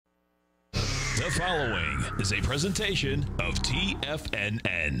The following is a presentation of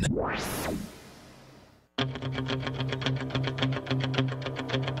TFNN.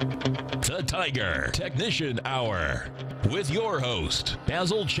 The Tiger Technician Hour with your host,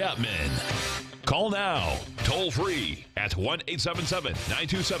 Basil Chapman. Call now, toll free at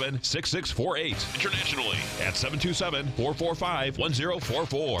 1-877-927-6648. Internationally at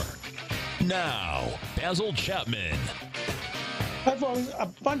 727-445-1044. Now, Basil Chapman. Hi, folks. A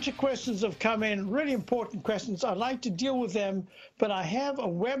bunch of questions have come in, really important questions. I'd like to deal with them, but I have a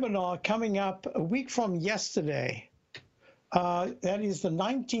webinar coming up a week from yesterday. That is the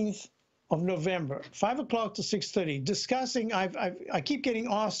 19th of November, 5 o'clock to 6:30, discussing, I keep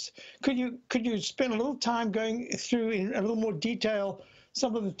getting asked, could you spend a little time going through in a little more detail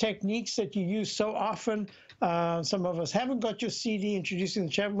some of the techniques that you use so often? Some of us haven't got your CD introducing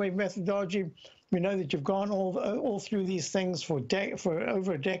the ChapmanWave methodology. We know that you've gone all through these things for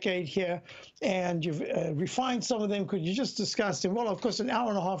over a decade here, and you've refined some of them. Could you just discuss them? Well, of course, an hour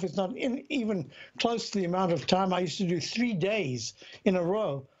and a half is not even close to the amount of time I used to do 3 days in a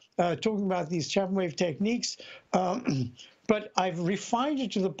row talking about these ChapmanWave techniques. But I've refined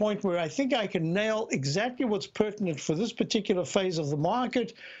it to the point where I think I can nail exactly what's pertinent for this particular phase of the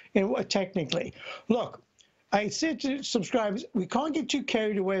market technically. Look, I said to subscribers, we can't get too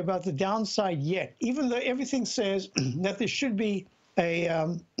carried away about the downside yet, even though everything says that there should be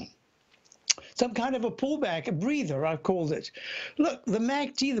some kind of a pullback, a breather, I've called it. Look, the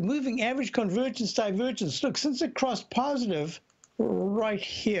MACD, the moving average convergence divergence, look, since it crossed positive right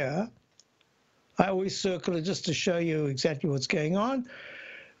here, I always circle it just to show you exactly what's going on.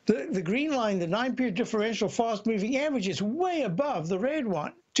 The green line, the 9-period differential fast moving average, is way above the red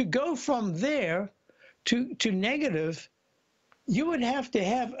one. To go from there to negative, you would have to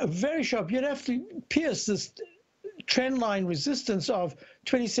have a very sharp, you'd have to pierce this trend line resistance of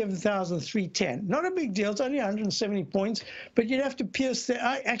 27,310. Not a big deal, it's only 170 points, but you'd have to pierce the,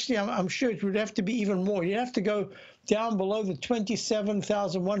 actually I'm sure it would have to be even more. You'd have to go down below the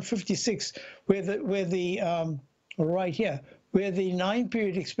 27,156 where the right here, where the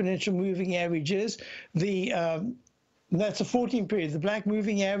 9-period exponential moving average is. That's a 14-period. The black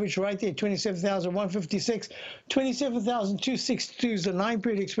moving average right there, 27,156. 27,262 is the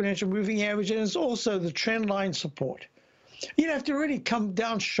 9-period exponential moving average, and it's also the trend line support. You'd have to really come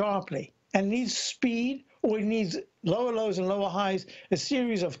down sharply, and it needs speed, or it needs lower lows and lower highs, a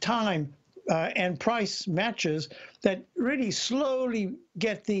series of time and price matches that really slowly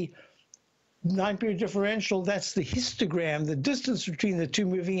get the 9-period differential, that's the histogram, the distance between the two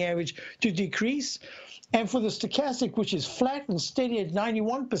moving average, to decrease. And for the stochastic, which is flat and steady at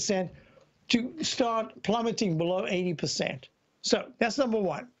 91%, to start plummeting below 80%. So that's number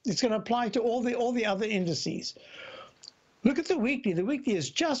one. It's going to apply to all the other indices. Look at the weekly. The weekly has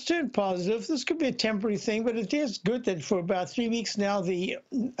just turned positive. This could be a temporary thing, but it is good that for about 3 weeks now, the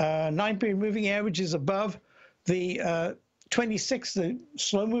 9-period moving average is above the 26, the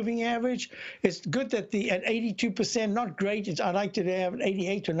slow moving average. It's good that at 82%, not great. I'd like to have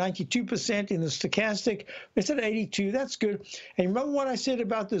 88 or 92% in the stochastic. It's at 82, that's good. And remember what I said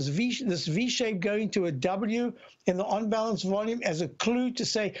about this V shape going to a W in the on-balance volume as a clue to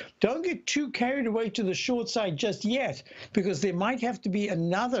say, don't get too carried away to the short side just yet, because there might have to be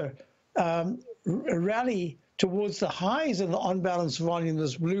another rally towards the highs in the on-balance volume,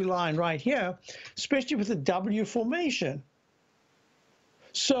 this blue line right here, especially with the W formation.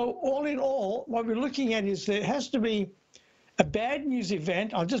 So all in all, what we're looking at is there has to be a bad news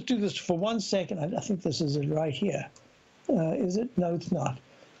event. I'll just do this for 1 second. I think this is it right here. Is it? No, it's not.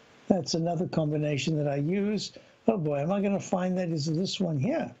 That's another combination that I use. Oh boy, am I going to find that? Is it this one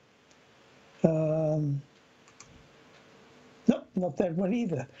here? Nope, not that one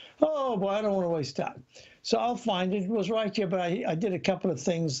either. Oh boy, I don't want to waste time. So I'll find it. It was right here, but I did a couple of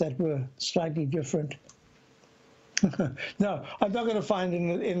things that were slightly different. No, I'm not going to find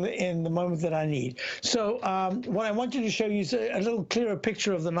it in the moment that I need. So what I wanted to show you is a little clearer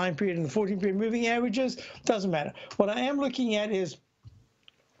picture of the 9-period and the 14-period moving averages. Doesn't matter. What I am looking at is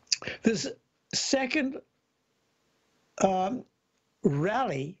this second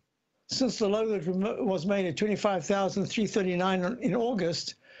rally since the low that was made at 25,339 in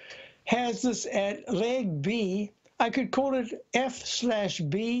August has this at leg B. I could call it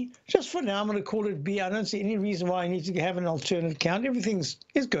F/B. Just for now, I'm going to call it B. I don't see any reason why I need to have an alternate count. Everything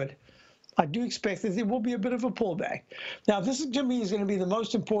is good. I do expect that there will be a bit of a pullback. Now, this to me is going to be the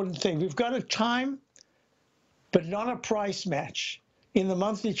most important thing. We've got a time, but not a price match in the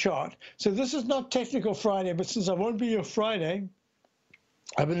monthly chart. So this is not Technical Friday, but since I won't be here Friday,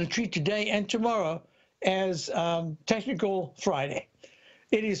 I'm going to treat today and tomorrow as Technical Friday.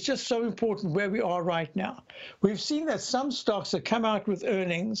 it is just so important where we are right now. We've seen that some stocks have come out with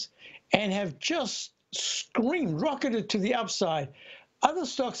earnings and have just screamed, rocketed to the upside. Other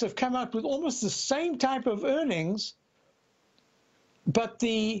stocks have come out with almost the same type of earnings, but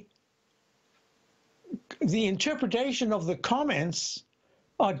the interpretation of the comments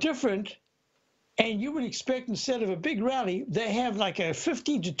are different, and you would expect instead of a big rally, they have like a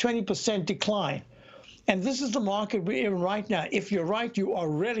 15 to 20% decline. And this is the market we're in right now. If you're right, you are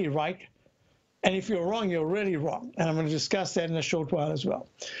really right. And if you're wrong, you're really wrong. And I'm going to discuss that in a short while as well.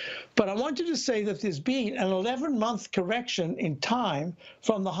 But I wanted to say that there's been an 11-month correction in time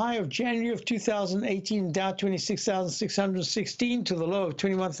from the high of January of 2018, down 26,616, to the low of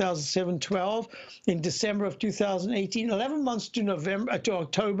 21,712 in December of 2018. 11 months to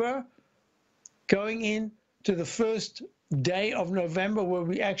October, going in to the first day of November, where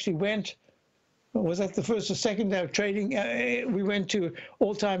we actually went, was that the first or second day of trading? We went to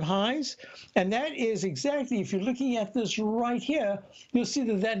all-time highs. And that is exactly, if you're looking at this right here, you'll see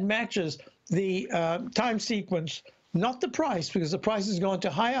that that matches the time sequence, not the price, because the price has gone to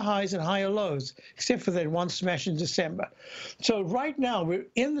higher highs and higher lows, except for that one smash in December. So right now, we're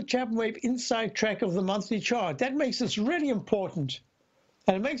in the ChapmanWave inside track of the monthly chart. That makes this really important.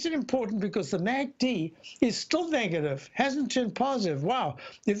 And it makes it important because the MACD is still negative, hasn't turned positive. Wow,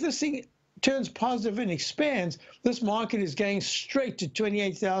 if this thing turns positive and expands, this market is going straight to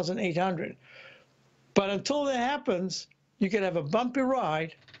 28,800. But until that happens, you can have a bumpy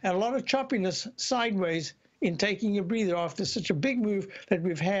ride and a lot of choppiness sideways in taking a breather after such a big move that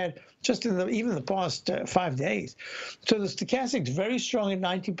we've had just in even the past 5 days. So the stochastic's very strong at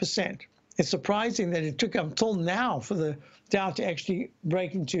 90%. It's surprising that it took until now for the Dow to actually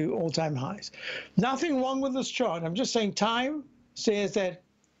break into all-time highs. Nothing wrong with this chart. I'm just saying time says that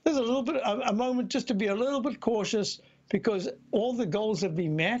there's a little bit, a moment just to be a little bit cautious, because all the goals have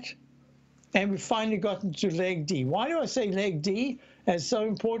been met and we've finally gotten to leg D. Why do I say leg D as so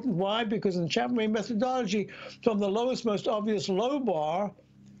important? Why? Because in ChapmanWave methodology, from the lowest, most obvious low bar,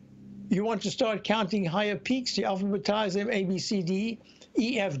 you want to start counting higher peaks. You alphabetize them, A, B, C, D,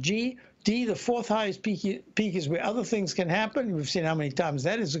 E, F, G. D, the fourth highest peak is where other things can happen. We've seen how many times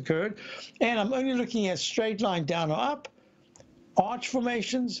that has occurred. And I'm only looking at straight line down or up, arch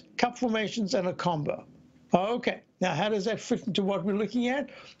formations, cup formations, and a combo. Okay, now how does that fit into what we're looking at?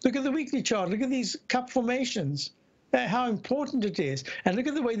 Look at the weekly chart. Look at these cup formations, how important it is. And look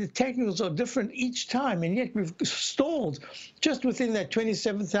at the way the technicals are different each time, and yet we've stalled just within that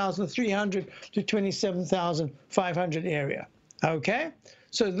 27,300 to 27,500 area. Okay,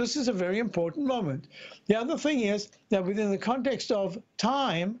 so this is a very important moment. The other thing is that within the context of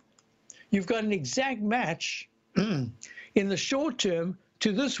time, you've got an exact match in the short term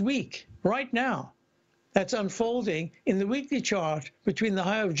to this week, right now, that's unfolding in the weekly chart between the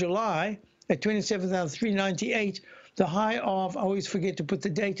high of July at 27,398, the high of, I always forget to put the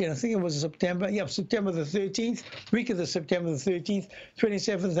date in, I think it was September, yeah, September the 13th, week of the September the 13th,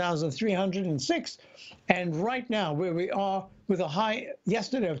 27,306, and right now where we are with a high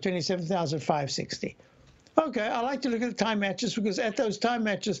yesterday of 27,560. Okay, I like to look at the time matches, because at those time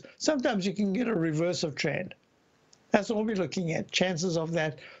matches, sometimes you can get a reverse of trend. That's all we're looking at, chances of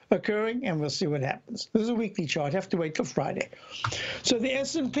that occurring, and we'll see what happens. This is a weekly chart. Have to wait till Friday. So the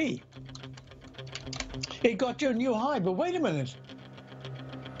S&P, it got to a new high, but wait a minute.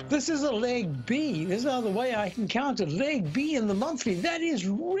 This is a leg B. There's no other way I can count it. Leg B in the monthly. That is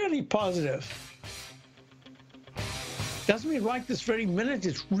really positive. Doesn't mean right this very minute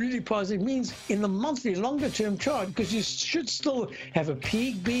it's really positive. It means in the monthly, longer-term chart, because you should still have a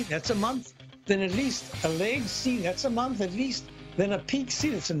peak B, that's a month. Then at least a leg C, that's a month at least. Then a peak C,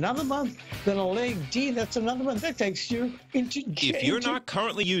 that's another month. Then a leg D, that's another month. That takes you into... If you're not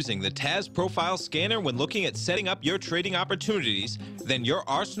currently using the TAS Profile Scanner when looking at setting up your trading opportunities, then your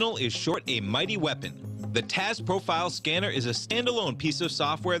arsenal is short a mighty weapon. The TAS Profile Scanner is a standalone piece of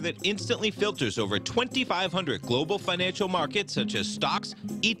software that instantly filters over 2,500 global financial markets such as stocks,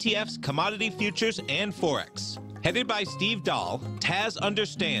 ETFs, commodity futures, and Forex. Headed by Steve Dahl, TAS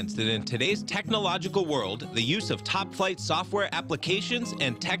understands that in today's technological world, the use of top-flight software applications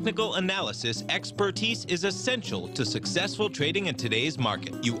and technical analysis expertise is essential to successful trading in today's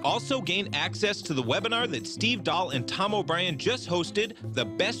market. You also gain access to the webinar that Steve Dahl and Tom O'Brien just hosted, The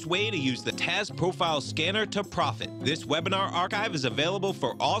Best Way to Use the TAS Profile Scanner to Profit. This webinar archive is available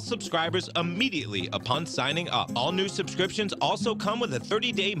for all subscribers immediately upon signing up. All new subscriptions also come with a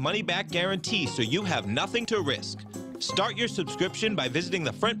 30-day money-back guarantee, so you have nothing to risk. Start your subscription by visiting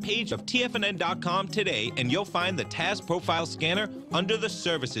the front page of TFNN.com today, and you'll find the TAS Profile Scanner under the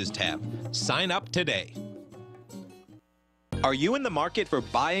Services tab. Sign up today. Are you in the market for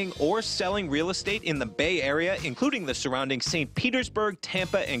buying or selling real estate in the Bay Area, including the surrounding St. Petersburg,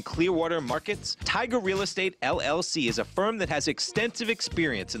 Tampa, and Clearwater markets? Tiger Real Estate LLC is a firm that has extensive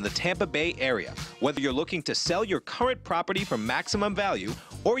experience in the Tampa Bay area. Whether you're looking to sell your current property for maximum value,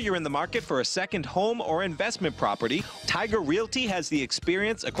 or you're in the market for a second home or investment property, Tiger Realty has the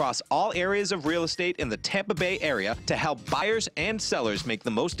experience across all areas of real estate in the Tampa Bay area to help buyers and sellers make the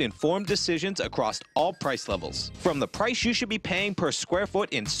most informed decisions across all price levels. From the price you should be paying per square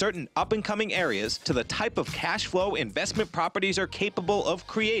foot in certain up-and-coming areas to the type of cash flow investment properties are capable of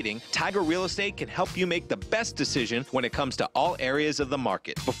creating, Tiger Real Estate can help you make the best decision when it comes to all areas of the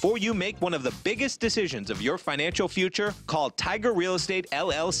market. Before you make one of the biggest decisions of your financial future, call Tiger Real Estate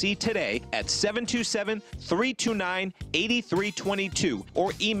LLC today at 727-329-8322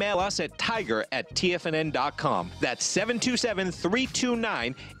 or email us at tiger@tfnn.com. That's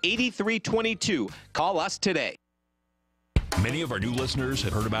 727-329-8322. Call us today. Many of our new listeners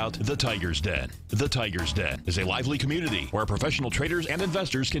have heard about The Tiger's Den. The Tiger's Den is a lively community where professional traders and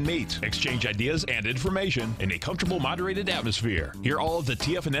investors can meet, exchange ideas and information in a comfortable, moderated atmosphere. Hear all of the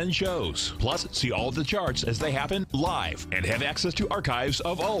TFNN shows, plus see all of the charts as they happen live and have access to archives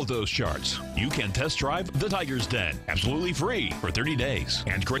of all of those charts. You can test drive The Tiger's Den absolutely free for 30 days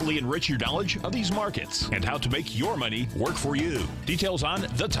and greatly enrich your knowledge of these markets and how to make your money work for you. Details on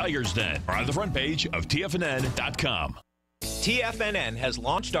The Tiger's Den are on the front page of TFNN.com. TFNN has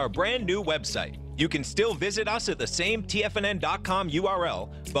launched our brand new website. You can still visit us at the same TFNN.com URL,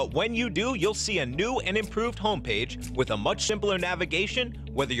 but when you do, you'll see a new and improved homepage with a much simpler navigation,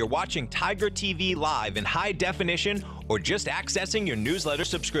 whether you're watching Tiger TV live in high definition or just accessing your newsletter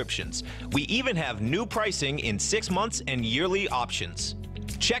subscriptions. We even have new pricing in 6 months and yearly options.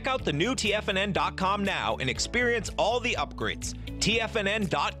 Check out the new TFNN.com now and experience all the upgrades.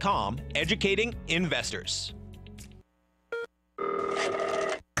 TFNN.com, educating investors.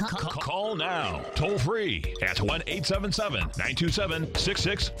 Call now, toll free at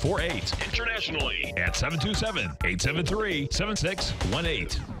 1-877-927-6648. Internationally at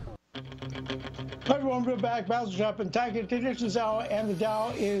 727-873-7618. Hi everyone, we're back. Basil Chapman, Tiger Technicians Hour, and the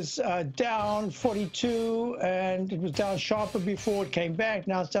Dow is down 42, and it was down sharper before it came back.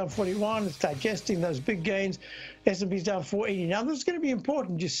 Now it's down 41. It's digesting those big gains. S&P's down 480. Now this is going to be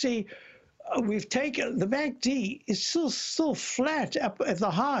important. You see, we've taken the MACD is still flat up at the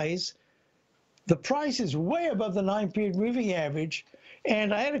highs. The price is way above the 9-period moving average.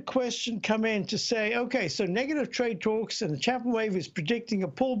 And I had a question come in to say, okay, so negative trade talks and the ChapmanWave is predicting a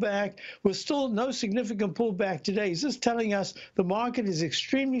pullback with still no significant pullback today. Is this telling us the market is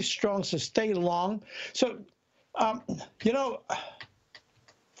extremely strong, so stay long? So, you know,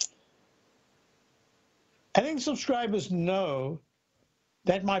 I think subscribers know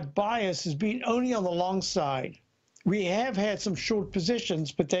that my bias has been only on the long side. We have had some short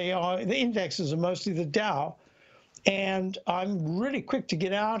positions, but the indexes are mostly the Dow. And I'm really quick to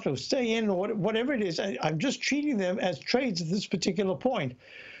get out or stay in or whatever it is. I'm just treating them as trades at this particular point.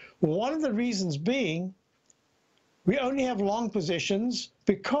 One of the reasons being we only have long positions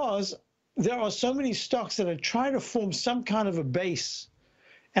because there are so many stocks that are trying to form some kind of a base.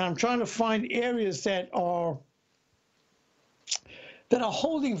 And I'm trying to find areas that are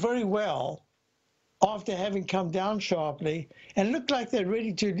holding very well after having come down sharply and look like they're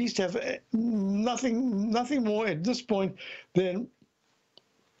ready to at least have nothing more at this point than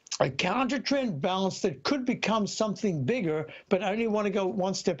a counter trend bounce that could become something bigger, but I only want to go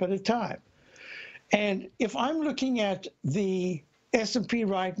one step at a time. And if I'm looking at the S&P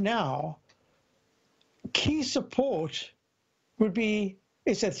right now, key support would be,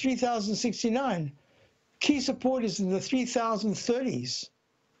 it's at 3,069. Key support is in the 3,030s.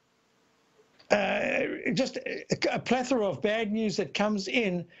 Just a plethora of bad news that comes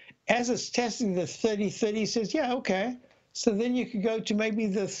in as it's testing the 30-30 says, yeah, okay. So then you could go to maybe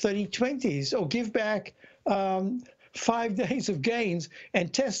the 30-20s or give back 5 days of gains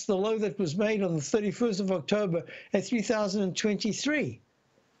and test the low that was made on the 31st of October at 3,023.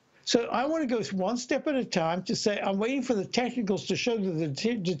 So I want to go one step at a time to say I'm waiting for the technicals to show that the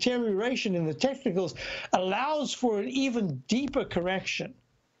deterioration in the technicals allows for an even deeper correction.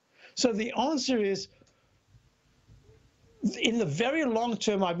 So the answer is, in the very long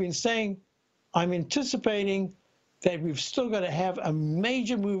term, I've been saying I'm anticipating that we've still got to have a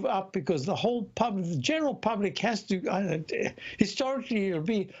major move up because the whole public, the general public has to, historically, it'll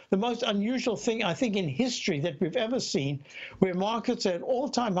be the most unusual thing, I think, in history that we've ever seen, where markets are at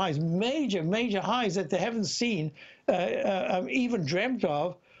all-time highs, major highs that they haven't seen, even dreamt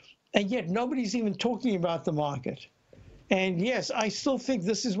of, and yet nobody's even talking about the market. And yes, I still think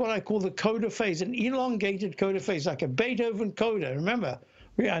this is what I call the coda phase, an elongated coda phase, like a Beethoven coda. Remember,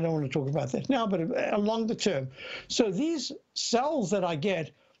 I don't want to talk about that now, but along the term. So these cells that I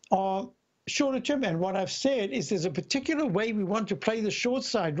get are shorter term. And what I've said is there's a particular way we want to play the short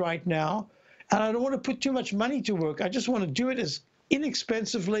side right now. And I don't want to put too much money to work. I just want to do it as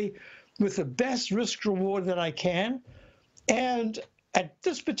inexpensively with the best risk reward that I can. And at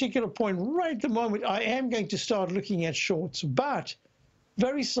this particular point, right at the moment, I am going to start looking at shorts, but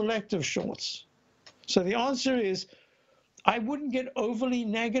very selective shorts. So the answer is I wouldn't get overly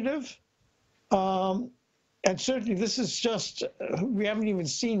negative. And certainly this is just, we haven't even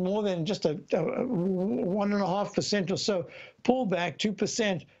seen more than just a 1.5% or so pullback,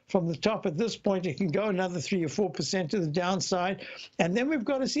 2% from the top at this point. It can go another 3 or 4% to the downside. And then we've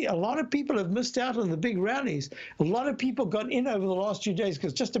got to see, a lot of people have missed out on the big rallies. A lot of people got in over the last 2 days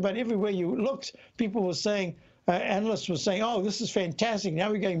because just about everywhere you looked, people were saying, analysts were saying, oh, this is fantastic.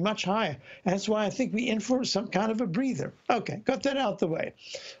 Now we're going much higher. And that's why I think we're in for some kind of a breather. Okay, got that out the way.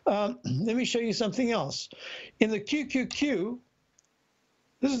 Let me show you something else. In the QQQ,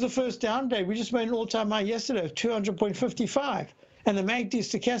 this is the first down day. We just made an all-time high yesterday of 200.55. And the MACD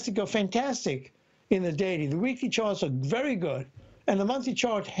stochastic are fantastic in the daily. The weekly charts are very good. And the monthly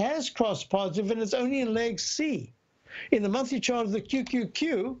chart has crossed positive, and it's only in leg C. In the monthly chart of the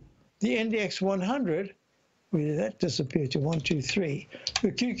QQQ, the index 100, where did that disappear to? 1, 2, 3.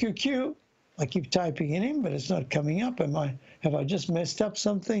 The QQQ, I keep typing it in, but it's not coming up. Have I just messed up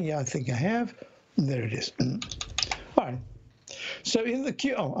something? Yeah, I think I have. There it is. All right. So in the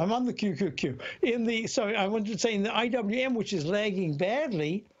I'm on the QQQ. Sorry, I wanted to say in the IWM, which is lagging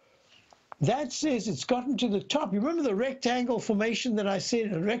badly, that says it's gotten to the top. You remember the rectangle formation that I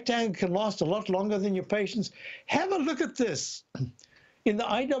said? A rectangle can last a lot longer than your patience. Have a look at this. In the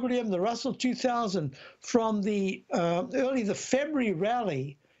IWM, the Russell 2000, from the the February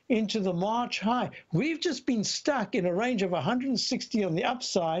rally into the March high, we've just been stuck in a range of 160 on the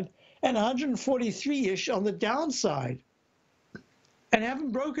upside and 143-ish on the downside, and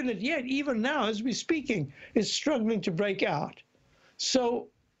haven't broken it yet. Even now, as we're speaking, it's struggling to break out. So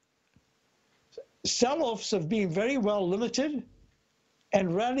sell-offs have been very well limited,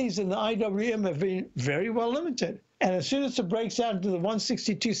 and rallies in the IWM have been very well limited. And as soon as it breaks out into the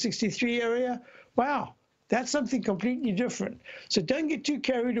 162, 63 area, wow, that's something completely different. So don't get too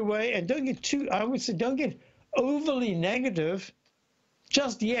carried away, and don't get too, I would say, don't get overly negative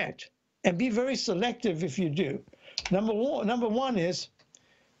just yet, and be very selective if you do. Number one is,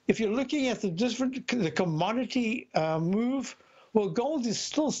 if you're looking at the commodity move, well, gold is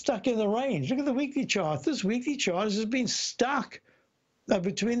still stuck in the range. Look at the weekly chart. This weekly chart has been stuck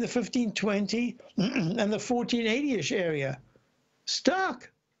between the 1520 and the 1480-ish area.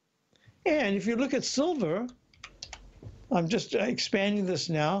 Stuck. And if you look at silver, I'm just expanding this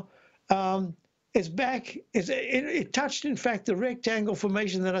now, it's back. It touched, in fact, the rectangle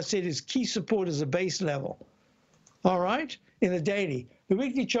formation that I said is key support as a base level. All right, in the daily. The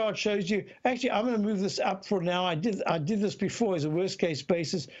weekly chart shows you, actually, I'm going to move this up for now. I did this before as a worst case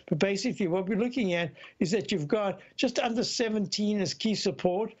basis, but basically what we're looking at is that you've got just under 17 as key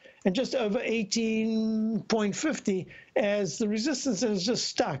support and just over 18.50 as the resistance, and it's just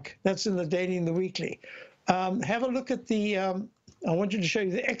stuck. That's in the daily and the weekly. Have a look at the, I wanted to show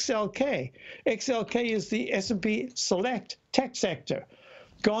you the XLK. XLK is the S&P Select Tech Sector.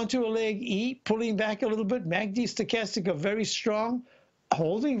 Gone to a leg E, pulling back a little bit. MACD stochastic are very strong,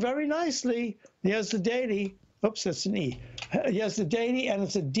 holding very nicely. Here's the daily. Oops, that's an E. Here's the daily, and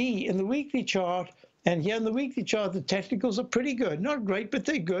it's a D in the weekly chart. And here in the weekly chart, the technicals are pretty good. Not great, but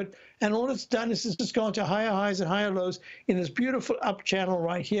they're good. And all it's done is it's just gone to higher highs and higher lows in this beautiful up channel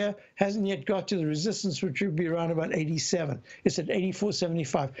right here. Hasn't yet got to the resistance, which would be around about 87. It's at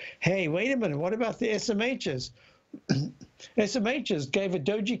 84.75. Hey, wait a minute. What about the SMHs? SMHs gave a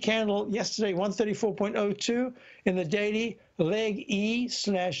doji candle yesterday, 134.02 in the daily, leg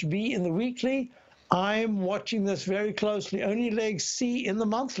E/B in the weekly. I'm watching this very closely. Only leg C in the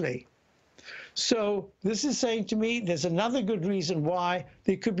monthly. So this is saying to me there's another good reason why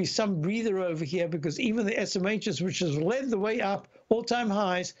there could be some breather over here, because even the SMHs, which has led the way up, all-time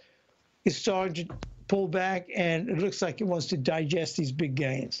highs, is starting to pull back, and it looks like it wants to digest these big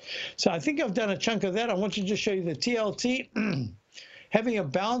gains. So I think I've done a chunk of that. I want to just show you the TLT having a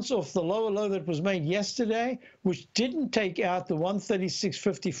bounce off the lower low that was made yesterday, which didn't take out the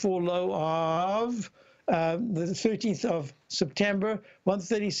 136.54 low of the 13th of September,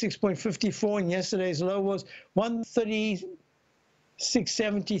 136.54, and yesterday's low was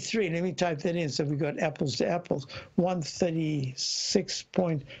 136.73. Let me type that in so we got apples to apples,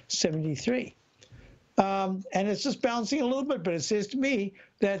 136.73. and it's just bouncing a little bit, but it says to me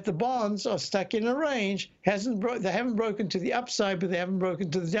that the bonds are stuck in a range. They haven't broken to the upside, but they haven't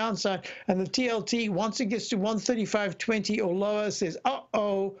broken to the downside. And the TLT, once it gets to 135.20 or lower, says,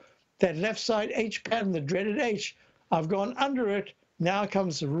 uh-oh, that left side H pattern, the dreaded H, I've gone under it. Now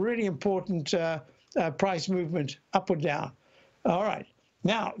comes a really important price movement up or down. All right.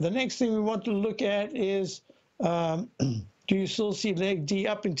 Now, the next thing we want to look at is, do you still see leg D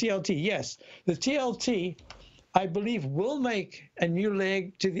up in TLT? Yes. The TLT, I believe, will make a new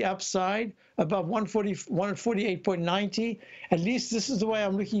leg to the upside above 148.90. At least this is the way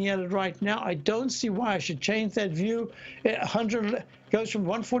I'm looking at it right now. I don't see why I should change that view. 100 goes from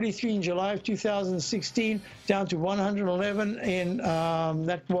 143 in July of 2016 down to 111 in,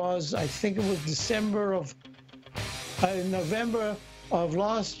 that was, I think it was November of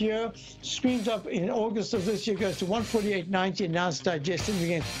last year, screams up in August of this year, goes to 148.90, and now it's digesting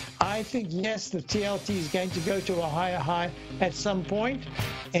again. I think, yes, the TLT is going to go to a higher high at some point,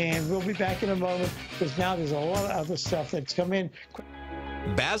 and we'll be back in a moment, because now there's a lot of other stuff that's come in.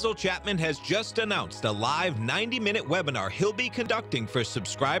 Basil Chapman has just announced a live 90-minute webinar he'll be conducting for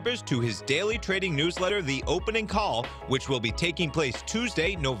subscribers to his daily trading newsletter, The Opening Call, which will be taking place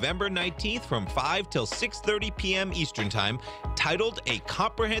Tuesday, November 19th from 5 till 6:30 p.m. Eastern Time, titled A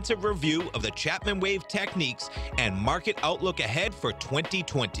Comprehensive Review of the ChapmanWave Techniques and Market Outlook Ahead for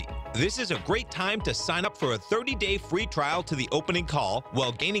 2020. This is a great time to sign up for a 30-day free trial to The Opening Call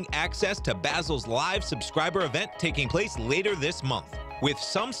while gaining access to Basil's live subscriber event taking place later this month. With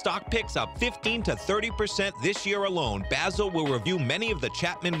some stock picks up 15 to 30% this year alone, Basil will review many of the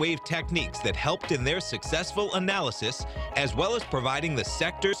ChapmanWave techniques that helped in their successful analysis, as well as providing the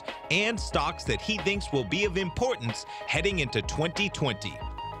sectors and stocks that he thinks will be of importance heading into 2020.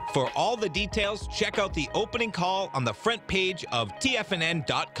 For all the details, check out The Opening Call on the front page of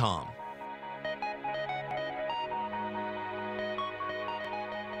TFNN.com.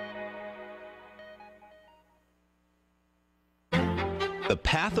 The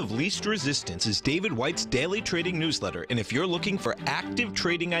Path of Least Resistance is David White's daily trading newsletter, and if you're looking for active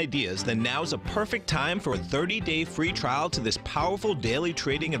trading ideas, then now's a perfect time for a 30-day free trial to this powerful daily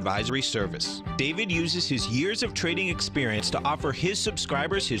trading advisory service. David uses his years of trading experience to offer his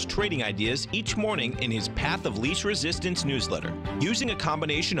subscribers his trading ideas each morning in his Path of Least Resistance newsletter. Using a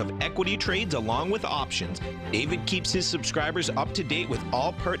combination of equity trades along with options, David keeps his subscribers up to date with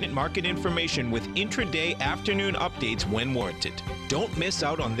all pertinent market information with intraday afternoon updates when warranted. Don't miss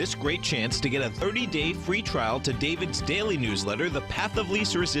out on this great chance to get a 30-day free trial to David's daily newsletter, The Path of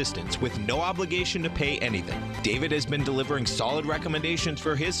Least Resistance, with no obligation to pay anything. David has been delivering solid recommendations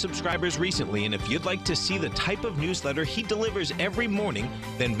for his subscribers recently, and if you'd like to see the type of newsletter he delivers every morning,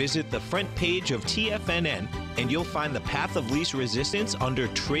 then visit the front page of TFNN and you'll find The Path of Least Resistance under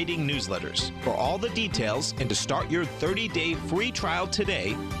Trading Newsletters. For all the details and to start your 30-day free trial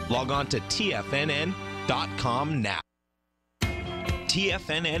today, log on to TFNN.com now.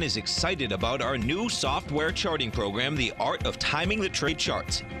 TFNN is excited about our new software charting program, The Art of Timing the Trade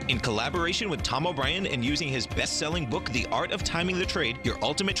Charts. In collaboration with Tom O'Brien and using his best-selling book, The Art of Timing the Trade, Your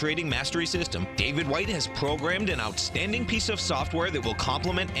Ultimate Trading Mastery System, David White has programmed an outstanding piece of software that will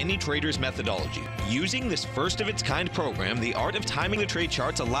complement any trader's methodology. Using this first-of-its-kind program, The Art of Timing the Trade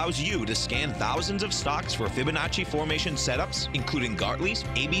Charts allows you to scan thousands of stocks for Fibonacci formation setups, including Gartley's,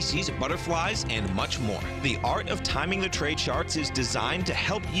 ABC's, Butterflies, and much more. The Art of Timing the Trade Charts is designed to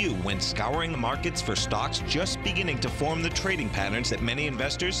help you when scouring the markets for stocks just beginning to form the trading patterns that many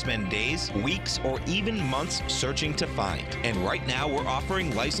investors spend days, weeks, or even months searching to find. And right now, we're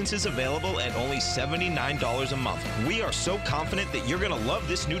offering licenses available at only $79 a month. We are so confident that you're going to love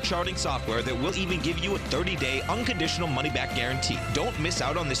this new charting software that will even give you a 30-day unconditional money-back guarantee. Don't miss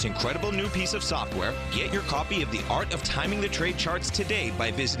out on this incredible new piece of software. Get your copy of The Art of Timing the Trade Charts today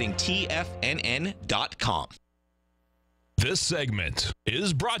by visiting TFNN.com. This segment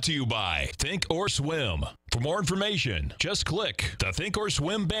is brought to you by Think or Swim. For more information, just click the Think or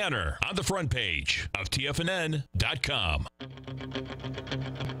Swim banner on the front page of TFNN.com.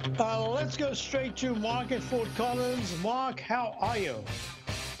 Let's go straight to Mark at Fort Collins. Mark, how are you?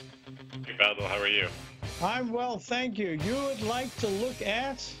 Hey, Basil, how are you? I'm well, thank you. You would like to look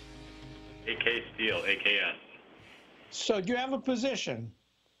at? AK Steel, AKS. So do you have a position?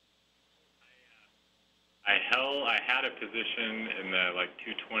 I had a position in the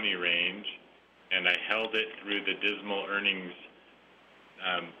 220 range, and I held it through the dismal earnings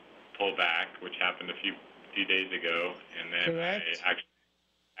pullback, which happened a few days ago, and then Correct. I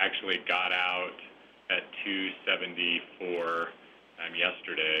actually got out at 274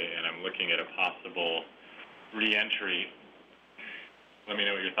 yesterday, and I'm looking at a possible re-entry. Let me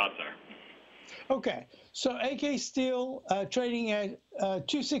know what your thoughts are. Okay, so AK Steel trading at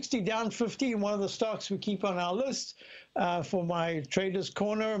 260 down 50, one of the stocks we keep on our list for my Traders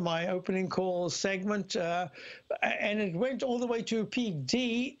Corner, my opening call segment. And it went all the way to a peak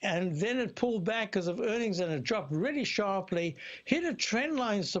D, and then it pulled back because of earnings, and it dropped really sharply, hit a trend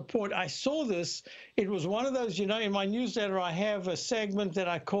line support. I saw this. It was one of those, in my newsletter, I have a segment that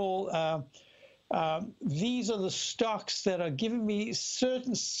I call these are the stocks that are giving me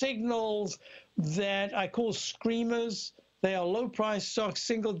certain signals that I call screamers. They are low price stocks,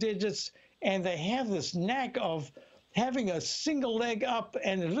 single digits, and they have this knack of having a single leg up,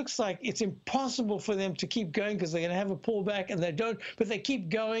 and it looks like it's impossible for them to keep going because they're going to have a pullback, and they don't, but they keep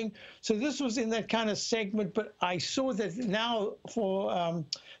going. So this was in that kind of segment, but I saw that now for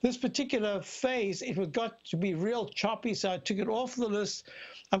this particular phase, it got to be real choppy, so I took it off the list.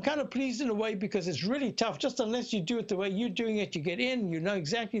 I'm kind of pleased in a way because it's really tough. Just unless you do it the way you're doing it, you get in, you know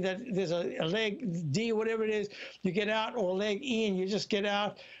exactly that there's a leg D, whatever it is, you get out, or a leg E, and you just get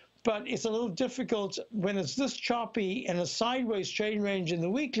out. But it's a little difficult when it's this choppy and a sideways trading range in the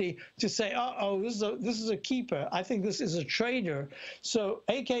weekly to say, uh-oh, this is a keeper. I think this is a trader. So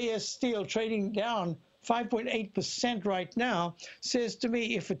AKS Steel trading down 5.8% right now says to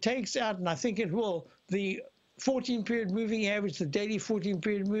me, if it takes out, and I think it will, the 14-period moving average, the daily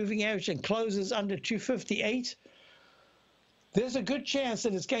 14-period moving average, and closes under 258, there's a good chance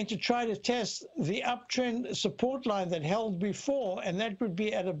that it's going to try to test the uptrend support line that held before, and that would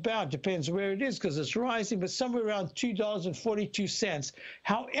be at about, depends where it is because it's rising, but somewhere around $2.42.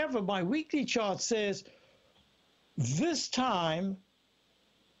 However, my weekly chart says this time,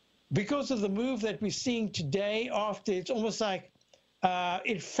 because of the move that we're seeing today after, it's almost like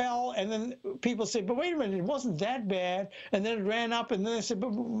it fell, and then people said, but wait a minute, it wasn't that bad, and then it ran up, and then they said,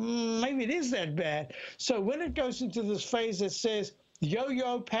 but maybe it is that bad. So when it goes into this phase that says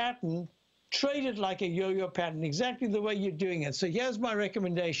yo-yo pattern, trade it like a yo-yo pattern, exactly the way you're doing it. So here's my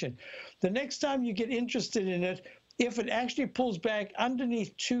recommendation. The next time you get interested in it, if it actually pulls back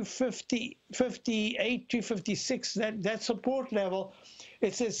underneath 250, 58, 256, that support level,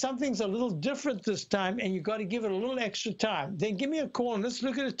 it says something's a little different this time, and you've got to give it a little extra time. Then give me a call, and let's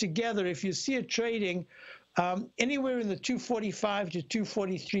look at it together. If you see it trading anywhere in the 245 to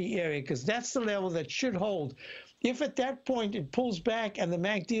 243 area, because that's the level that should hold. If at that point it pulls back and the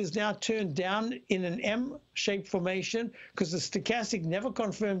MACD is now turned down in an M-shaped formation, because the stochastic never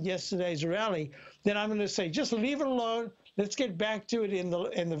confirmed yesterday's rally, then I'm going to say just leave it alone. Let's get back to it in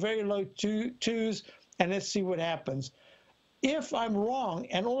the very low twos, and let's see what happens. If I'm wrong,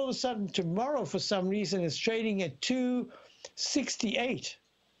 and all of a sudden tomorrow for some reason it's trading at 268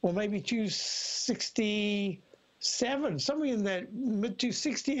 or maybe 267, somewhere in that mid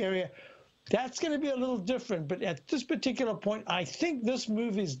 260 area, that's going to be a little different. But at this particular point, I think this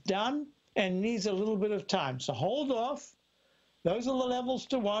move is done and needs a little bit of time. So hold off. Those are the levels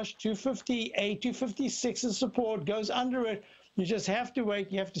to watch. 258, 256 is support. Goes under it, you just have to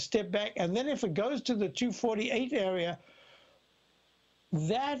wait. You have to step back. And then if it goes to the 248 area,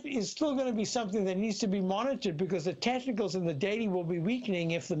 that is still going to be something that needs to be monitored because the technicals in the daily will be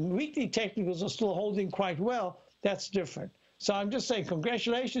weakening. If the weekly technicals are still holding quite well, that's different. So I'm just saying,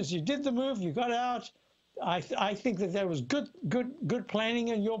 congratulations, you did the move, you got out. I think that was good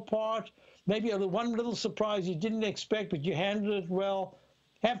planning on your part. Maybe one little surprise you didn't expect, but you handled it well.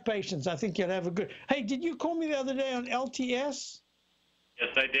 Have patience. I think you'll have a good. Hey, did you call me the other day on LTS?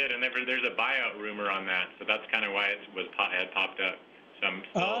 Yes, I did, and there's a buyout rumor on that, so that's kind of why it had popped up.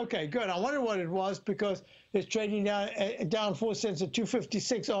 Okay, good. I wonder what it was because it's trading down 4 cents at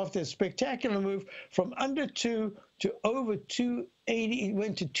 256 after a spectacular move from under 2 to over 280. It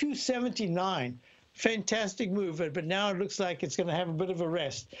went to 279. Fantastic move, but now it looks like it's going to have a bit of a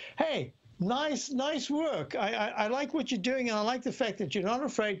rest. Hey, nice work. I like what you're doing, and I like the fact that you're not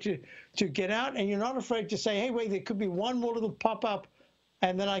afraid to get out, and you're not afraid to say, hey, wait, there could be one more little pop-up,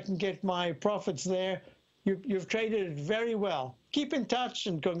 and then I can get my profits there. You've traded it very well. Keep in touch,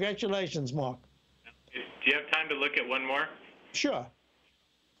 and congratulations, Mark. Do you have time to look at one more? Sure.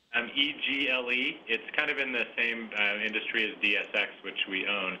 EGLE. It's kind of in the same industry as DSX, which we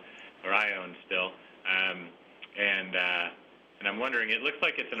own, or I own still. And I'm wondering, it looks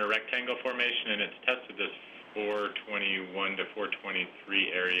like it's in a rectangle formation, and it's tested this 421 to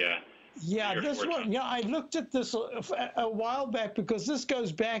 423 area. Yeah, this one, yeah, I looked at this a while back because this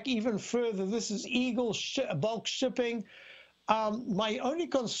goes back even further. This is Eagle bulk shipping. My only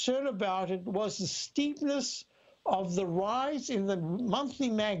concern about it was the steepness of the rise in the monthly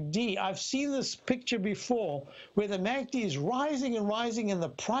MACD. I've seen this picture before where the MACD is rising and rising and the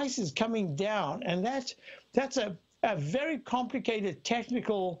price is coming down. And that's a very complicated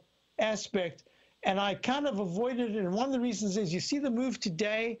technical aspect, and I kind of avoided it. And one of the reasons is you see the move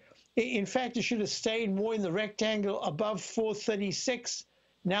today. In fact, it should have stayed more in the rectangle above 436.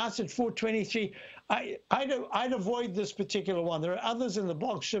 Now it's at 423. I'd avoid this particular one. There are others in the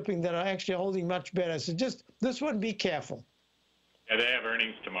block shipping that are actually holding much better. So just this one, be careful. Yeah, they have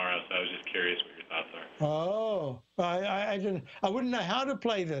earnings tomorrow, so I was just curious what your thoughts are. Oh, I wouldn't know how to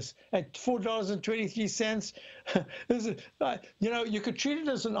play this at $4.23. You could treat it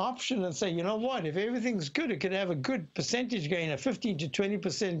as an option and say, you know what, if everything's good, it could have a good percentage gain, a 15 to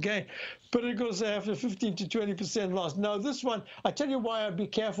 20% gain, but it goes after 15 to 20% loss. No, this one, I tell you why I'd be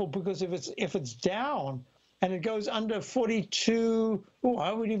careful, because if it's down and it goes under 42,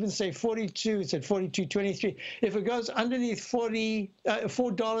 I would even say 42, it's at 42.23. If it goes underneath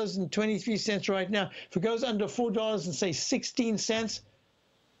 $4.23 right now, if it goes under $4 and say 16 cents,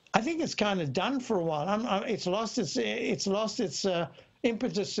 I think it's kind of done for a while. It's lost its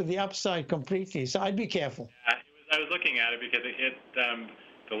impetus to the upside completely. So I'd be careful. I was looking at it because it hit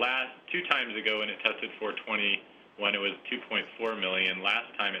the last 2 times ago when it tested 420. When it was 2.4 million.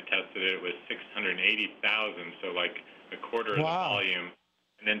 Last time it tested it was 680,000, so like a quarter of the volume.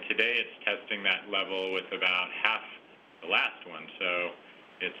 And then today it's testing that level with about half the last one. So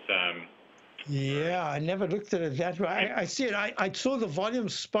it's yeah, I never looked at it that way. I see it. I saw the volume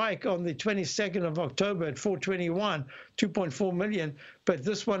spike on the 22nd of October at 421, 2.4 million, but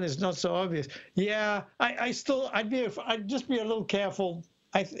this one is not so obvious. Yeah, I'd just be a little careful.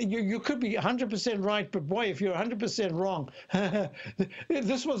 You could be 100% right, but boy, if you're 100% wrong,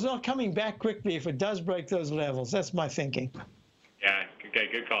 this one's not coming back quickly if it does break those levels. That's my thinking. Yeah, okay,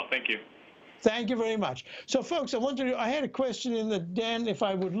 good call. Thank you. Thank you very much. So, folks, I had a question in the Dan, if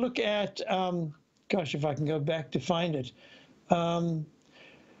I would look at, gosh, if I can go back to find it.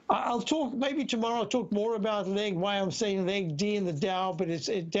 I'll talk, maybe tomorrow I'll talk more about why I'm saying leg D in the Dow, but it's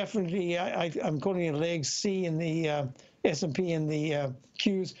definitely, I'm calling it leg C in the S&P and the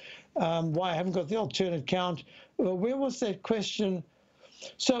Qs. Why I haven't got the alternate count. Where was that question?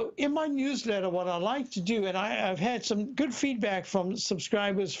 So in my newsletter, what I like to do, and I've had some good feedback from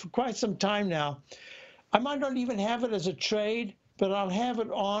subscribers for quite some time now. I might not even have it as a trade, but I'll have it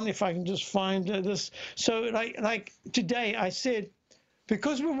on if I can just find this. So like today, I said,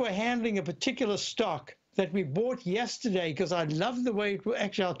 because we were handling a particular stock that we bought yesterday, because I love the way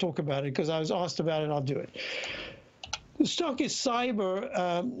actually I'll talk about it because I was asked about it, I'll do it. The stock is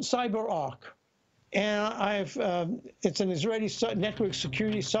CyberArk, and it's an Israeli network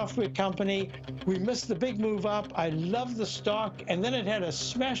security software company. We missed the big move up. I love the stock, and then it had a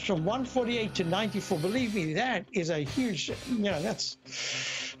smash from 148 to 94. Believe me, that is a huge, that's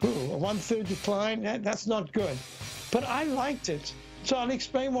a 1/3 decline. That's not good, but I liked it. So I'll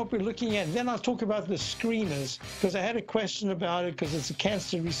explain what we're looking at. Then I'll talk about the screeners, because I had a question about it, because it's a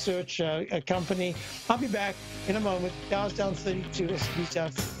cancer research company. I'll be back in a moment. Dow's down 32, S&P's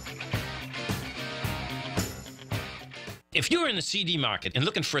down. If you're in the CD market and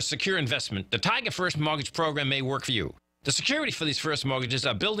looking for a secure investment, the Tiger First Mortgage Program may work for you. The security for these first mortgages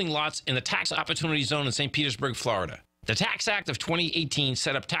are building lots in the tax opportunity zone in St. Petersburg, Florida. The Tax Act of 2018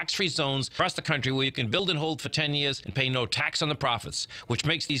 set up tax-free zones across the country where you can build and hold for 10 years and pay no tax on the profits, which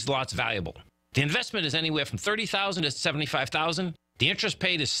makes these lots valuable. The investment is anywhere from $30,000 to $75,000. The interest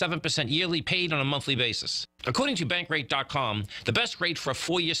paid is 7% yearly, paid on a monthly basis. According to Bankrate.com, the best rate for a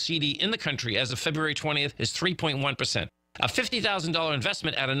 4-year CD in the country as of February 20th is 3.1%. A $50,000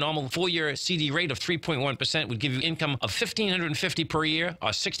 investment at a normal 4-year CD rate of 3.1% would give you income of $1,550 per year or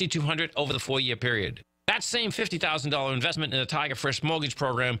 $6,200 over the 4-year period. That same $50,000 investment in the Tiger First Mortgage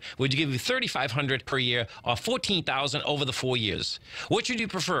Program would give you $3,500 per year or $14,000 over the 4 years. Which would you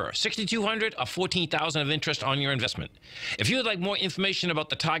prefer, $6,200 or $14,000 of interest on your investment? If you would like more information about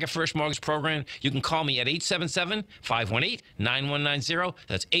the Tiger First Mortgage Program, you can call me at 877-518-9190.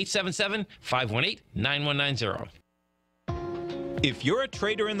 That's 877-518-9190. If you're a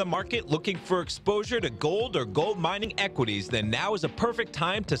trader in the market looking for exposure to gold or gold mining equities, then now is a perfect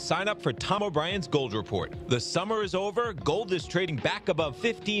time to sign up for Tom O'Brien's Gold Report. The summer is over, gold is trading back above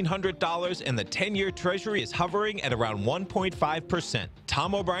 $1,500, and the 10-year Treasury is hovering at around 1.5%.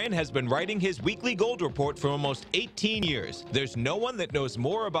 Tom O'Brien has been writing his weekly gold report for almost 18 years. There's no one that knows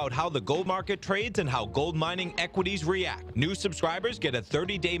more about how the gold market trades and how gold mining equities react. New subscribers get a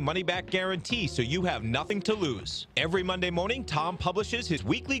 30-day money-back guarantee, so you have nothing to lose. Every Monday morning, Tom publishes his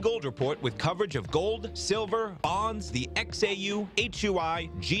weekly gold report with coverage of gold, silver, bonds, the XAU, HUI,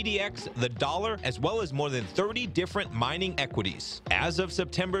 GDX, the dollar, as well as more than 30 different mining equities. As of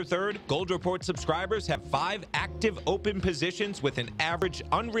September 3rd, Gold Report subscribers have 5 active open positions with an average average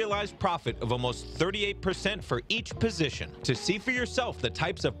unrealized profit of almost 38% for each position. To see for yourself the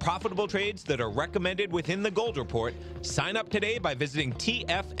types of profitable trades that are recommended within the Gold Report, sign up today by visiting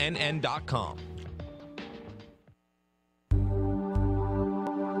TFNN.com.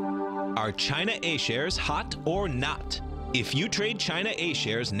 Are China A-shares hot or not? If you trade China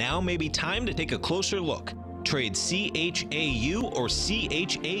A-shares, now may be time to take a closer look. Trade CHAU or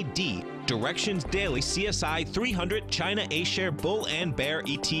CHAD, Directions Daily CSI 300 China A-share Bull and Bear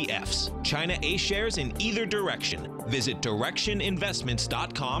ETFs. China A-shares in either direction. Visit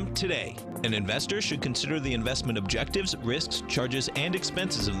directioninvestments.com today. An investor should consider the investment objectives, risks, charges, and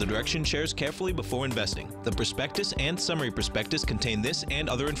expenses of the Direction shares carefully before investing. The prospectus and summary prospectus contain this and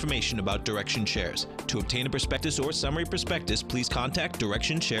other information about Direction shares. To obtain a prospectus or summary prospectus, please contact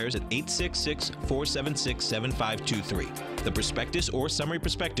Direction shares at 866-476-7523. The prospectus or summary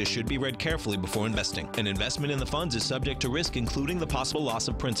prospectus should be read carefully before investing. An investment in the funds is subject to risk, including the possible loss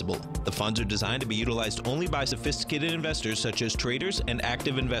of principal. The funds are designed to be utilized only by sophisticated investors such as traders and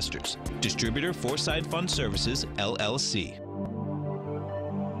active investors. Distributor Foreside Fund Services, LLC.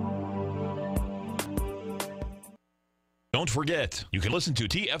 Don't forget, you can listen to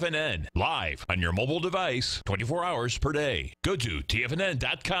TFNN live on your mobile device 24 hours per day. Go to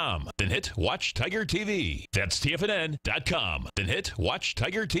TFNN.com, then hit Watch Tiger TV. That's TFNN.com, then hit Watch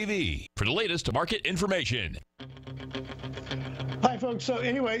Tiger TV for the latest market information. Hi, folks. So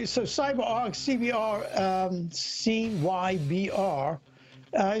anyway, CyberArk, CYBR,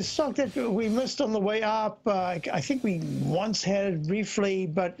 is stock that we missed on the way up. I think we once had it briefly,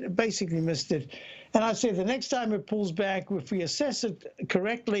 but basically missed it. And I say the next time it pulls back, if we assess it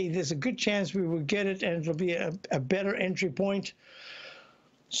correctly, there's a good chance we will get it, and it'll be a better entry point.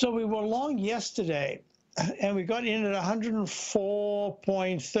 So we were long yesterday, and we got in at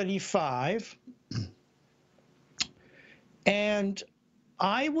 104.35. And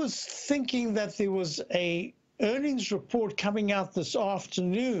I was thinking that there was a earnings report coming out this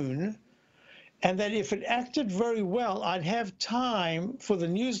afternoon, and that if it acted very well, I'd have time for the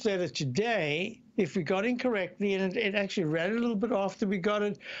newsletter today. If we got in correctly, and it actually ran a little bit after we got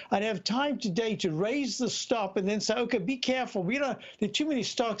it, I'd have time today to raise the stop and then say, okay, be careful. There are too many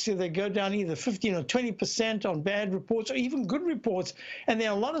stocks here that go down either 15 or 20% on bad reports or even good reports. And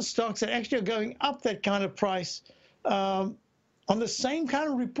there are a lot of stocks that actually are going up that kind of price on the same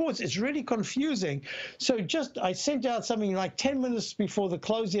kind of reports. It's really confusing. So I sent out something like 10 minutes before the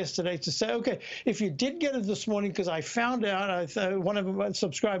close yesterday to say, okay, if you did get it this morning, because I found out, one of my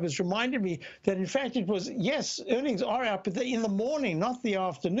subscribers reminded me that in fact it was, yes, earnings are out, but they're in the morning, not the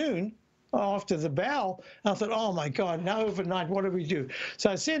afternoon, after the bell. And I thought, oh my God, now overnight, what do we do?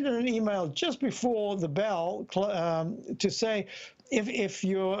 So I sent an email just before the bell to say, if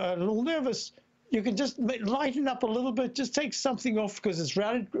you're a little nervous, you can just lighten up a little bit, just take something off because it's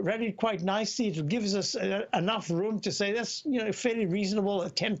rallied quite nicely. It gives us enough room to say that's fairly reasonable. A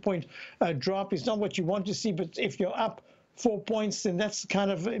 10-point drop is not what you want to see, but if you're up 4 points, then that's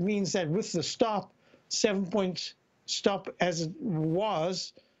kind of, it means that with the stop, 7-point stop as it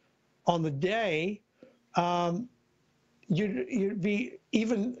was on the day, you'd be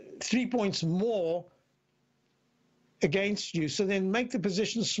even 3 points more against you, so then make the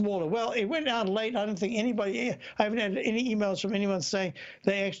position smaller. Well, it went out late. I don't think I haven't had any emails from anyone saying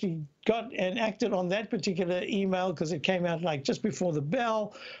they actually got and acted on that particular email because it came out like just before the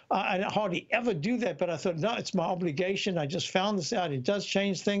bell. I hardly ever do that, but I thought, no, it's my obligation. I just found this out. It does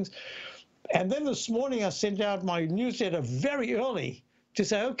change things. And then this morning I sent out my newsletter very early to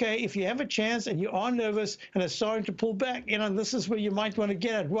say, okay, if you have a chance and you are nervous and it's starting to pull back, this is where you might want to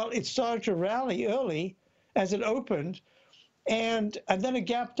get it. Well, it started to rally early as it opened, and then it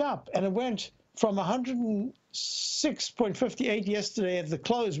gapped up, and it went from 106.58 yesterday at the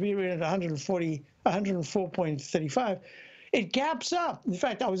close. We were at 104.35. It gaps up. In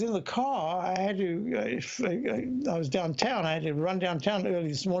fact, I was in the car. I was downtown. I had to run downtown early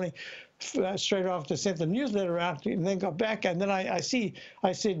this morning, straight after I sent the newsletter out, and then got back. And then I said,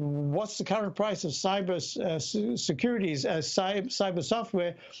 what's the current price of cyber securities, cyber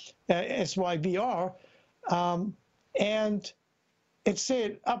software, SYBR? And it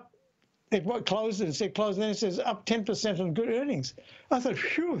said up, it closed and it said closed, and then it says up 10% on good earnings. I thought,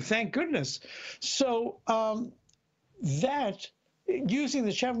 phew, thank goodness. So that, using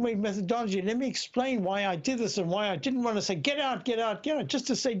the ChapmanWave methodology, let me explain why I did this and why I didn't want to say, get out, just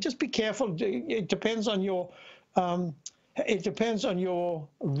to say, just be careful. It depends on your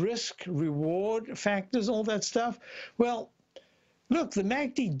risk, reward factors, all that stuff. Well, look, the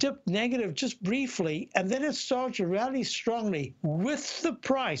MACD dipped negative just briefly, and then it started to rally strongly with the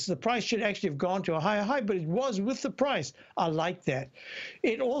price. The price should actually have gone to a higher high, but it was with the price. I like that.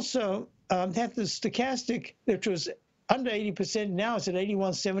 It also had the stochastic, which was under 80%. Now it's at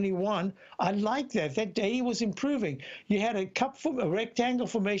 81.71. I like that. That day was improving. You had a rectangle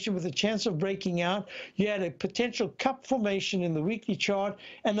formation with a chance of breaking out. You had a potential cup formation in the weekly chart,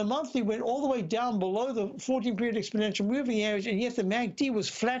 and the monthly went all the way down below the 14-period exponential moving average, and yet the MACD was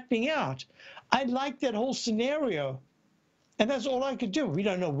flattening out. I like that whole scenario, and that's all I could do. We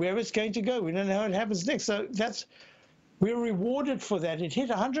don't know where it's going to go. We don't know how it happens next. So we're rewarded for that. It hit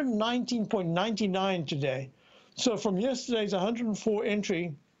 119.99 today. So from yesterday's 104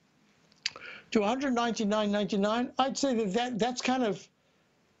 entry to 199.99, I'd say that's kind of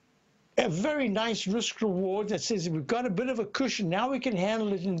a very nice risk reward that says we've got a bit of a cushion. Now we can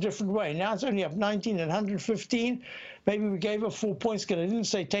handle it in a different way. Now it's only up 19 and 115. Maybe we gave up 4 points because I didn't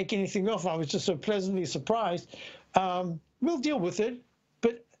say take anything off. I was just so pleasantly surprised. We'll deal with it.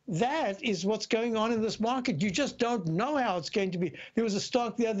 But that is what's going on in this market. You just don't know how it's going to be. There was a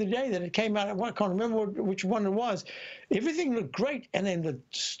stock the other day that it came out, I can't remember which one it was. Everything looked great, and then the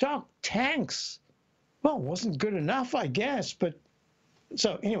stock tanks. Well, it wasn't good enough, I guess. But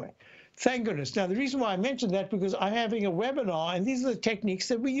so anyway, thank goodness. Now, the reason why I mentioned that, because I'm having a webinar, and these are the techniques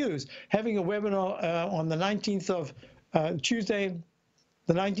that we use. Having a webinar on the 19th of Tuesday,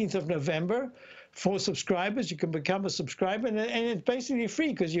 the 19th of November. For subscribers, you can become a subscriber, and it's basically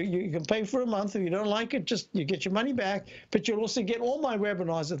free because you can pay for a month. If you don't like it, just you get your money back, but you'll also get all my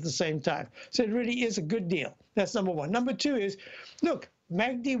webinars at the same time. So it really is a good deal. That's number one. Number two is, look,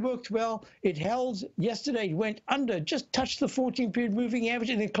 MACD worked well. It held yesterday, it went under, just touched the 14-period moving average,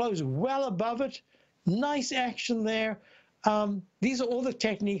 and it closed well above it. Nice action there. These are all the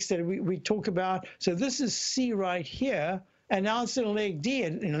techniques that we talk about. So this is C right here. And now it's in leg D,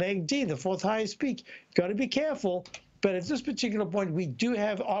 and in leg D, the fourth highest peak. You've got to be careful. But at this particular point, we do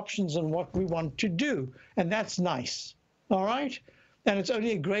have options on what we want to do, and that's nice. All right? And it's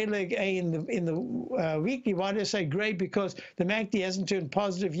only a gray leg A in the weekly. Why do I say gray? Because the MACD hasn't turned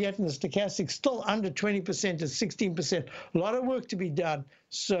positive yet, and the stochastic still under 20% at 16%. A lot of work to be done.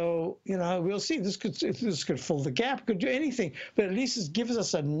 So, you know, we'll see. This could fill the gap, could do anything, but at least it gives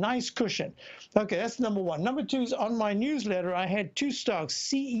us a nice cushion. Okay, that's number one. Number two is on my newsletter, I had two stocks,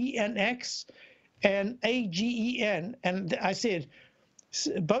 CENX and AGEN, and I said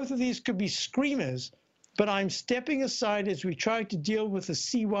both of these could be screamers. But I'm stepping aside as we try to deal with the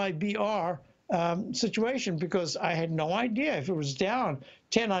CYBR situation, because I had no idea. If it was down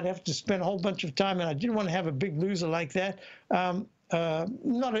 10, I'd have to spend a whole bunch of time, and I didn't want to have a big loser like that. For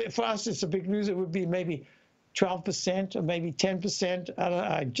us, it's a big loser. It would be maybe 12% or maybe 10%.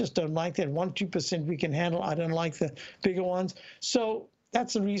 I just don't like that. 1-2% we can handle. I don't like the bigger ones. So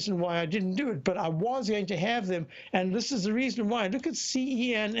that's the reason why I didn't do it, but I was going to have them, and this is the reason why. Look at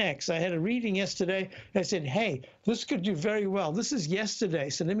CENX. I had a reading yesterday. I said, hey, this could do very well. This is yesterday,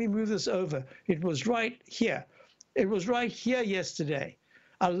 so let me move this over. It was right here. It was right here yesterday.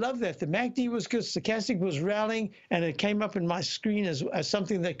 I love that. The MACD was good. Stochastic was rallying, and it came up in my screen as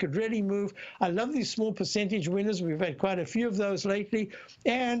something that could really move. I love these small percentage winners. We've had quite a few of those lately,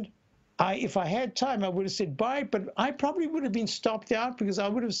 and if I had time, I would have said buy, but I probably would have been stopped out, because I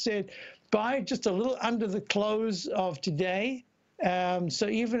would have said buy just a little under the close of today. So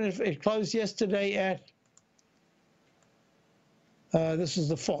even if it closed yesterday at, this is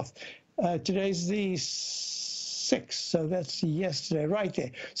the 4th. Today's the 6th, so that's yesterday, right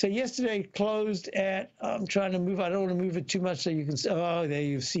there. So yesterday closed at, I'm trying to move, I don't want to move it too much so you can see, oh, there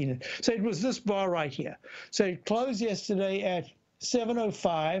you've seen it. So it was this bar right here. So it closed yesterday at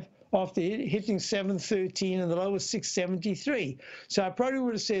 705. After hitting 713, and the low was 673. So I probably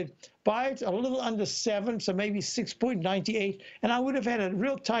would have said buy it a little under 7, so maybe 6.98, and I would have had a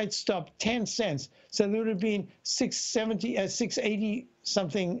real tight stop, 10 cents. So there would have been 680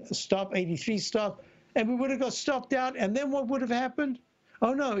 something stop, 83 stop, and we would have got stopped out. And then what would have happened?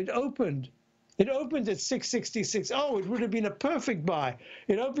 Oh no, it opened. It opened at 666. Oh, it would have been a perfect buy.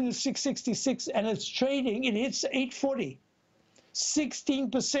 It opened at 666, and it's trading. It hits 840.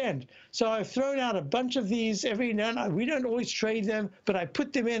 16%. So I've thrown out a bunch of these every now and then. We don't always trade them, but I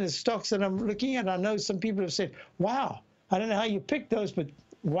put them in as stocks that I'm looking at. I know some people have said, wow, I don't know how you picked those, but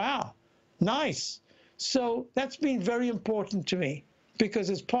wow, nice. So that's been very important to me, because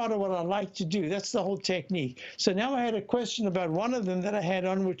it's part of what I like to do. That's the whole technique. So now I had a question about one of them that I had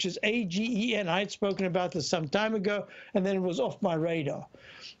on, which is AGEN. I had spoken about this some time ago, and then it was off my radar.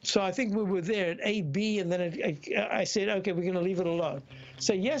 So I think we were there at AB, and then I said, okay, we're going to leave it alone.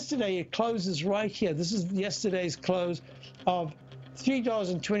 So yesterday it closes right here. This is yesterday's close of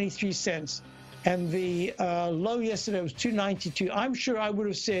 $3.23. And the low yesterday was $2.92. I'm sure I would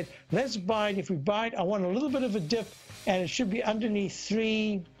have said, let's buy it. If we buy it, I want a little bit of a dip, and it should be underneath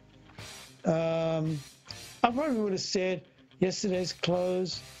 3. I probably would have said yesterday's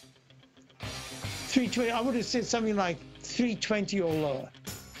close 320. I would have said something like 320 or lower.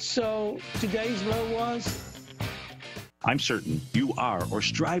 So today's low was. I'm certain you are or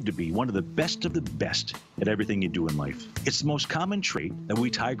strive to be one of the best at everything you do in life. It's the most common trait that we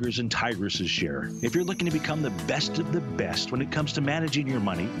tigers and tigresses share. If you're looking to become the best of the best when it comes to managing your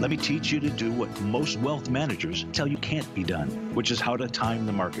money, let me teach you to do what most wealth managers tell you can't be done, which is how to time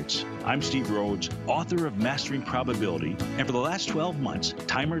the markets. I'm Steve Rhodes, author of Mastering Probability, and for the last 12 months,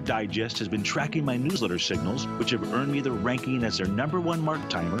 Timer Digest has been tracking my newsletter signals, which have earned me the ranking as their #1 market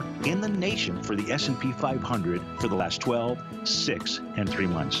timer in the nation for the S&P 500 for the last 12, 6, and 3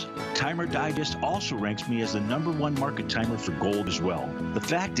 months. Timer Digest also ranks me as the #1 market timer for gold as well. The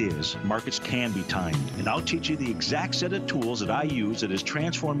fact is, markets can be timed, and I'll teach you the exact set of tools that I use that has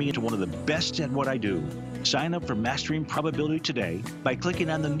transformed me into one of the best at what I do. Sign up for Mastering Probability today by clicking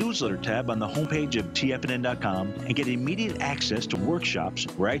on the newsletter tab on the homepage of TFNN.com and get immediate access to workshops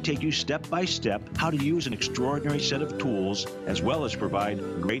where I take you step by step how to use an extraordinary set of tools as well as provide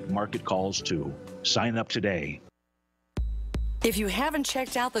great market calls too. Sign up today. If you haven't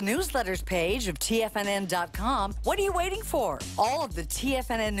checked out the newsletters page of TFNN.com, what are you waiting for? All of the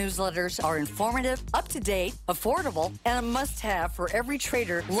TFNN newsletters are informative, up-to-date, affordable, and a must-have for every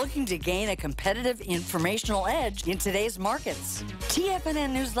trader looking to gain a competitive informational edge in today's markets.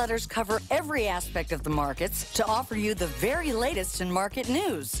 TFNN newsletters cover every aspect of the markets to offer you the very latest in market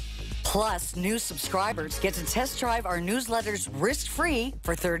news. Plus, new subscribers get to test drive our newsletters risk-free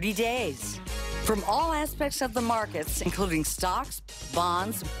for 30 days. From all aspects of the markets, including stocks,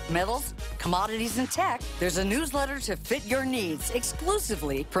 bonds, metals, commodities, and tech, there's a newsletter to fit your needs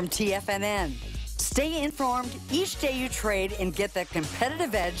exclusively from TFNN. Stay informed each day you trade and get that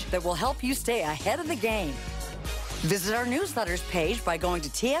competitive edge that will help you stay ahead of the game. Visit our newsletters page by going to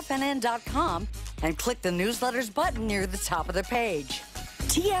TFNN.com and click the newsletters button near the top of the page.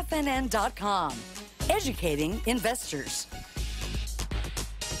 TFNN.com, educating investors.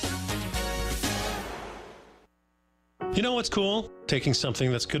 You know what's cool? Taking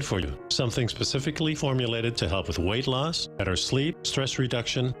something that's good for you. Something specifically formulated to help with weight loss, better sleep, stress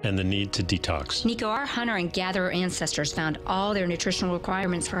reduction, and the need to detox. Nico, our hunter and gatherer ancestors found all their nutritional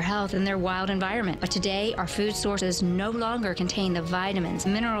requirements for health in their wild environment. But today, our food sources no longer contain the vitamins,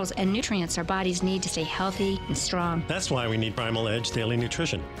 minerals, and nutrients our bodies need to stay healthy and strong. That's why we need Primal Edge Daily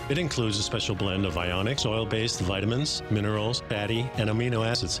Nutrition. It includes a special blend of ionics, oil-based vitamins, minerals, fatty, and amino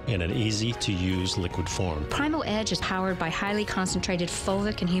acids in an easy-to-use liquid form. Primal Edge is powered by highly concentrated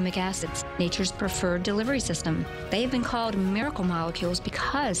fulvic and humic acids, nature's preferred delivery system. They've been called miracle molecules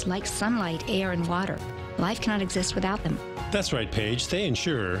because, like sunlight, air, and water, life cannot exist without them. That's right, Paige. They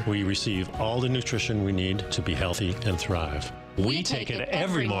ensure we receive all the nutrition we need to be healthy and thrive. We take it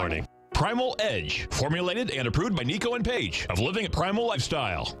every morning. Primal Edge, formulated and approved by Nico and Paige of Living a Primal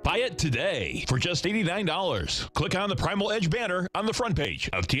Lifestyle. Buy it today for just $89. Click on the Primal Edge banner on the front page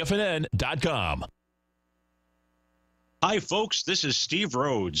of TFNN.com. Hi, folks. This is Steve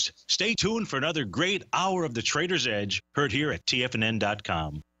Rhodes. Stay tuned for another great hour of the Trader's Edge, heard here at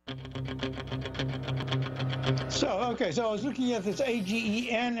TFNN.com. So I was looking at this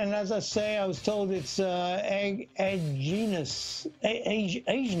AGEN, and as I say, I was told it's Agenus,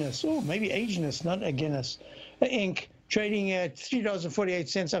 maybe Agenus, not Agenus, Inc., trading at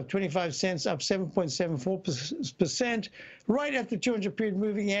 $3.48, up 25 cents, up 7.74%, right at the 200-period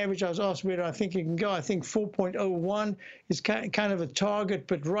moving average. I was asked where I think it can go. I think 4.01 is kind of a target,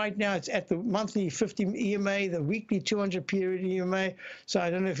 but right now it's at the monthly 50 EMA, the weekly 200-period EMA. So I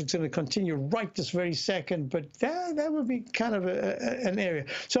don't know if it's going to continue right this very second, but that would be kind of an area.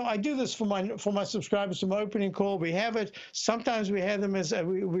 So I do this for my subscribers, from opening call. We have it. Sometimes we have them as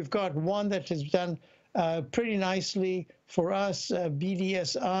we've got one that has done pretty nicely for us,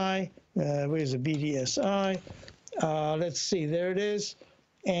 BDSI. Where's the BDSI? Let's see, there it is.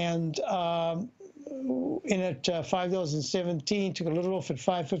 And in at $5.17, took a little off at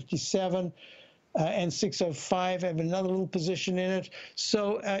 $5.57 and $6.05. I have another little position in it.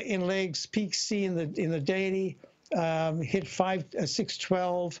 So in legs, peak C in the daily hit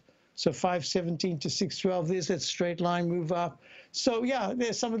 $6.12. So 517 to 612, there's that straight line move up. So yeah,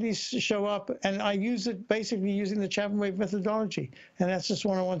 there's some of these show up, and I use it basically using the ChapmanWave methodology, and that's just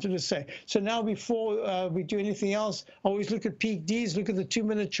what I wanted to say. So now before we do anything else, always look at peak Ds, look at the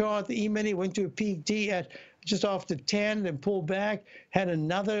 2-minute chart. The E-mini went to a peak D at just after 10, then pulled back, had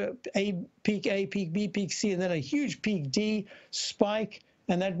another peak A, peak B, peak C, and then a huge peak D spike,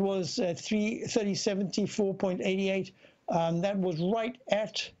 and that was 3074.88. That was right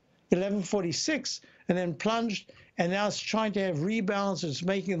at 1146, and then plunged, and now it's trying to have rebalance. It's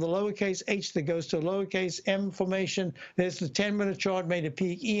making the lowercase h that goes to a lowercase m formation. There's the 10-minute chart, made a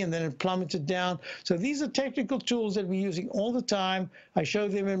peak E, and then it plummeted down. So these are technical tools that we're using all the time. I show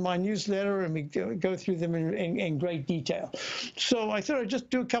them in my newsletter, and we go through them in great detail. So I thought I'd just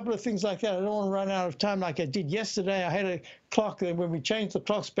do a couple of things like that. I don't want to run out of time like I did yesterday. I had a clock that when we changed the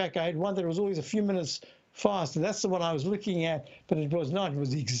clocks back, I had one that was always a few minutes fast, and that's the one I was looking at, but it was not. It was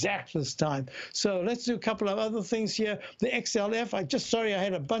the exact this time. So let's do a couple of other things here. The XLF, sorry, I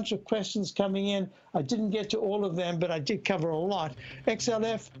had a bunch of questions coming in. I didn't get to all of them, but I did cover a lot.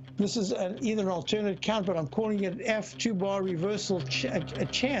 XLF, this is either an alternate count, but I'm calling it F, 2-bar reversal a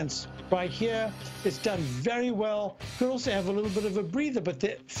chance right here. It's done very well. Could also have a little bit of a breather, but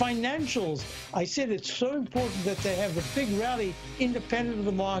the financials, I said it's so important that they have the big rally independent of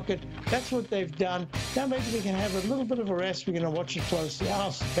the market. That's what they've done. Now maybe we can have a little bit of a rest. We're going to watch it closely.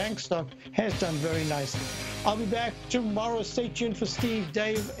 Our bank stock has done very nicely. I'll be back tomorrow. Stay tuned for Steve,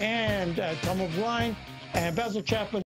 Dave, and Tom O'Brien and Basil Chapman.